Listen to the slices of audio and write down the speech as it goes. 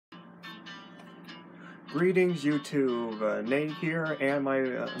Greetings YouTube, Nate here, and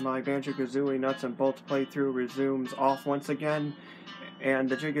my Banjo-Kazooie Nuts and Bolts playthrough resumes off once again, and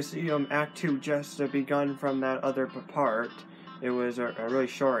the Jiggoseum Act 2 just begun from that other part. It was really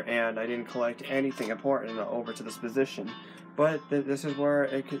short, and I didn't collect anything important over to this position, but this is where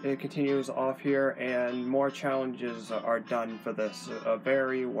it continues off here, and more challenges are done for this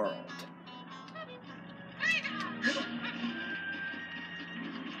very world.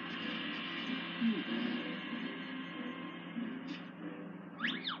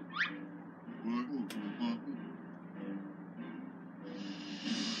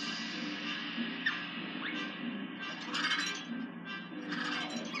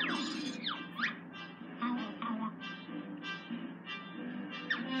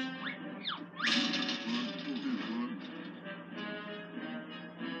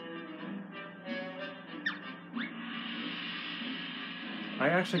 I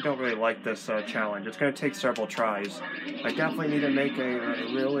actually don't really like this challenge. It's going to take several tries. I definitely need to make a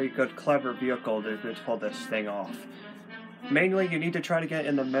really good, clever vehicle to pull this thing off. Mainly, you need to try to get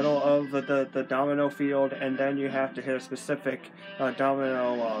in the middle of the domino field, and then you have to hit a specific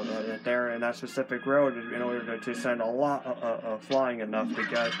domino there in that specific road in order to send a lot of flying enough to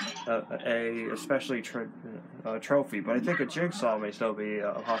get a especially trophy. But I think a jigsaw may still be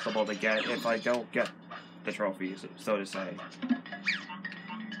possible to get if I don't get the trophies, so to say.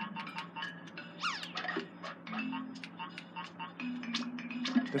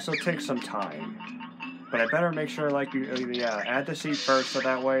 This will take some time, but I better make sure, like, add the seed first, so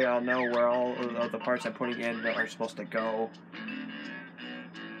that way I'll know where all of the parts I'm putting in are supposed to go.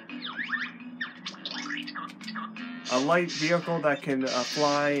 A light vehicle that can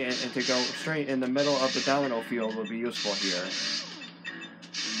fly and to go straight in the middle of the domino field will be useful here.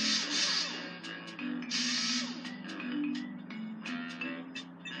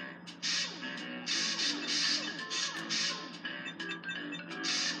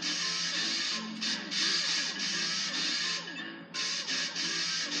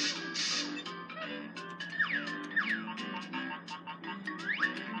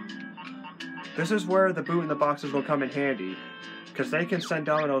 This is where the boot and the boxes will come in handy, because they can send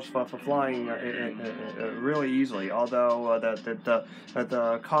dominoes for flying really easily, although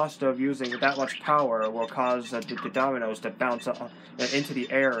the cost of using that much power will cause the dominoes to bounce into the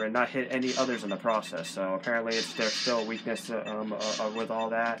air and not hit any others in the process, so apparently there's still a weakness with all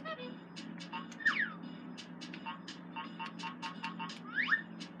that.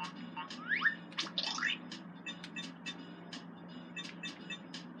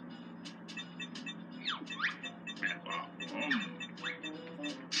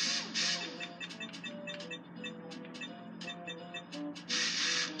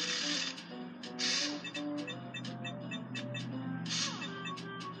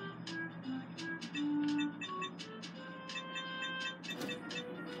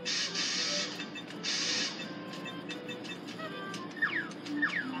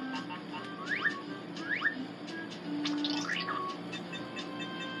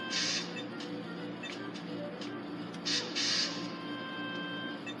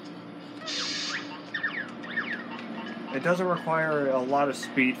 It doesn't require a lot of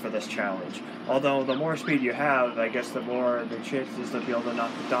speed for this challenge, although the more speed you have, I guess the more the chances to be able to knock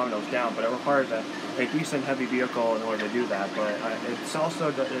the dominoes down, but it requires a decent heavy vehicle in order to do that, but it's also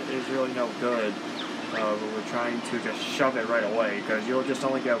is really no good when we're trying to just shove it right away, because you'll just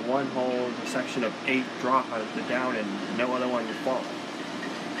only get one whole section of 8 drop out of the down and no other one will fall.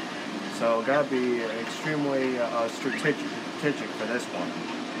 So gotta be extremely strategic for this one.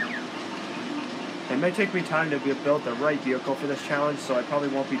 It may take me time to build the right vehicle for this challenge, so I probably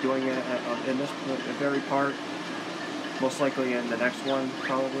won't be doing it in this very part. Most likely in the next one,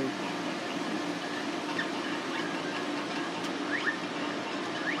 probably.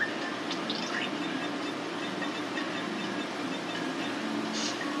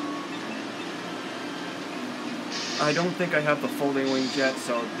 I don't think I have the folding wings yet,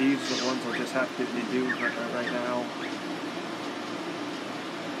 so these are the ones we'll just have to do right now.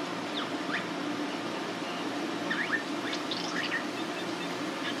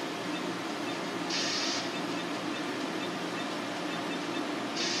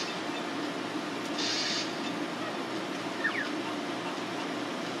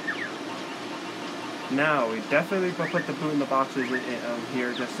 Now, we definitely put the boot in the boxes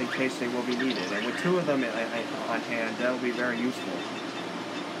here just in case they will be needed, and with 2 of them on hand, that will be very useful.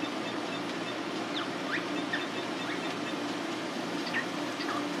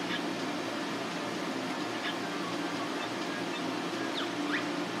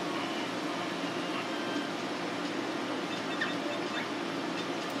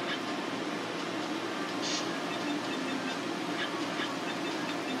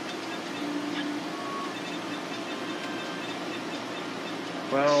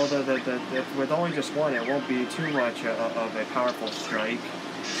 Well, with only just one, it won't be too much of a powerful strike.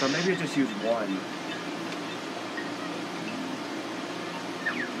 So maybe just use one.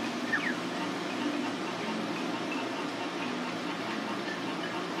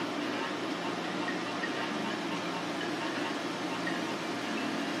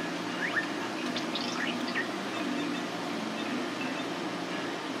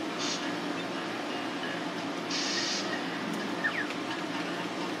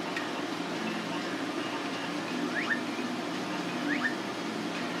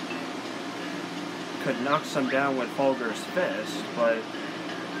 Could knock some down with Fulgur's Fist, but it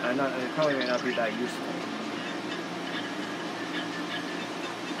probably may not be that useful.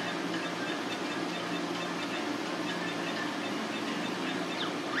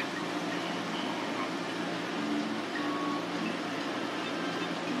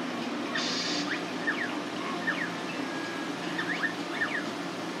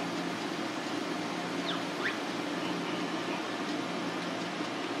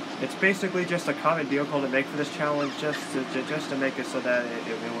 It's basically just a common vehicle to make for this challenge, just to make it so that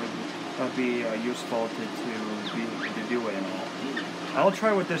it would be useful to do it and all. I'll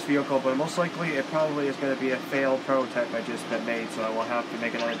try with this vehicle, but most likely it probably is going to be a failed prototype I just made, so I will have to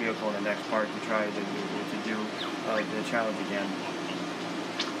make another vehicle in the next part to try to do the challenge again.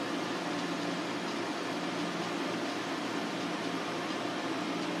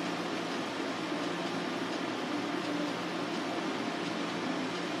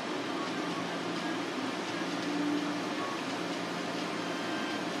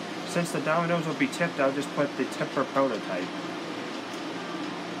 Since the dominoes will be tipped, I'll just put the tipper prototype.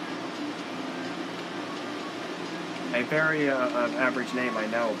 A very average name, I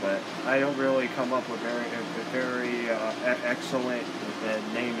know, but I don't really come up with very excellent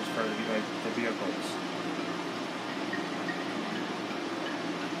names for the vehicles.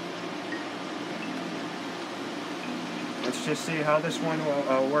 Let's just see how this one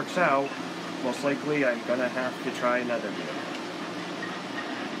works out. Most likely, I'm gonna have to try another vehicle.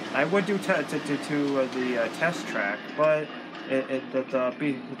 I would do the test track, but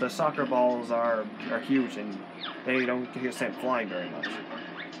the soccer balls are huge and they don't get sent flying very much.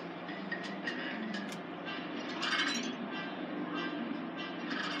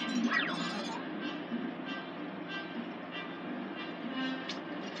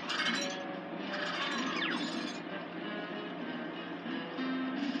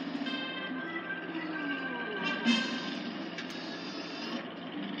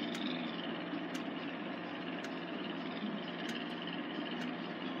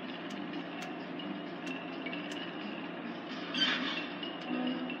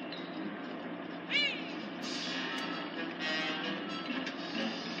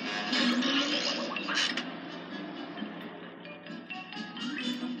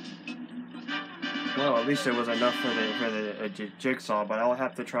 Well, at least it was enough for the jigsaw, but I'll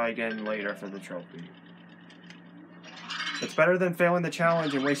have to try again later for the trophy. It's better than failing the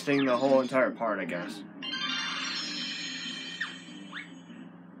challenge and wasting the whole entire part, I guess.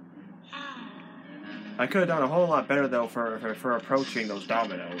 I could have done a whole lot better, though, for approaching those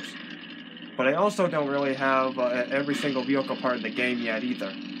dominoes. But I also don't really have every single vehicle part in the game yet,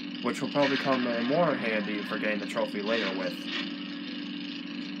 either, which will probably come more handy for getting the trophy later with.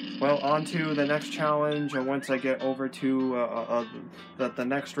 Well, on to the next challenge, and once I get over to the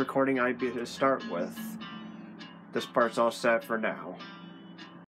next recording I'd be to start with. This part's all set for now.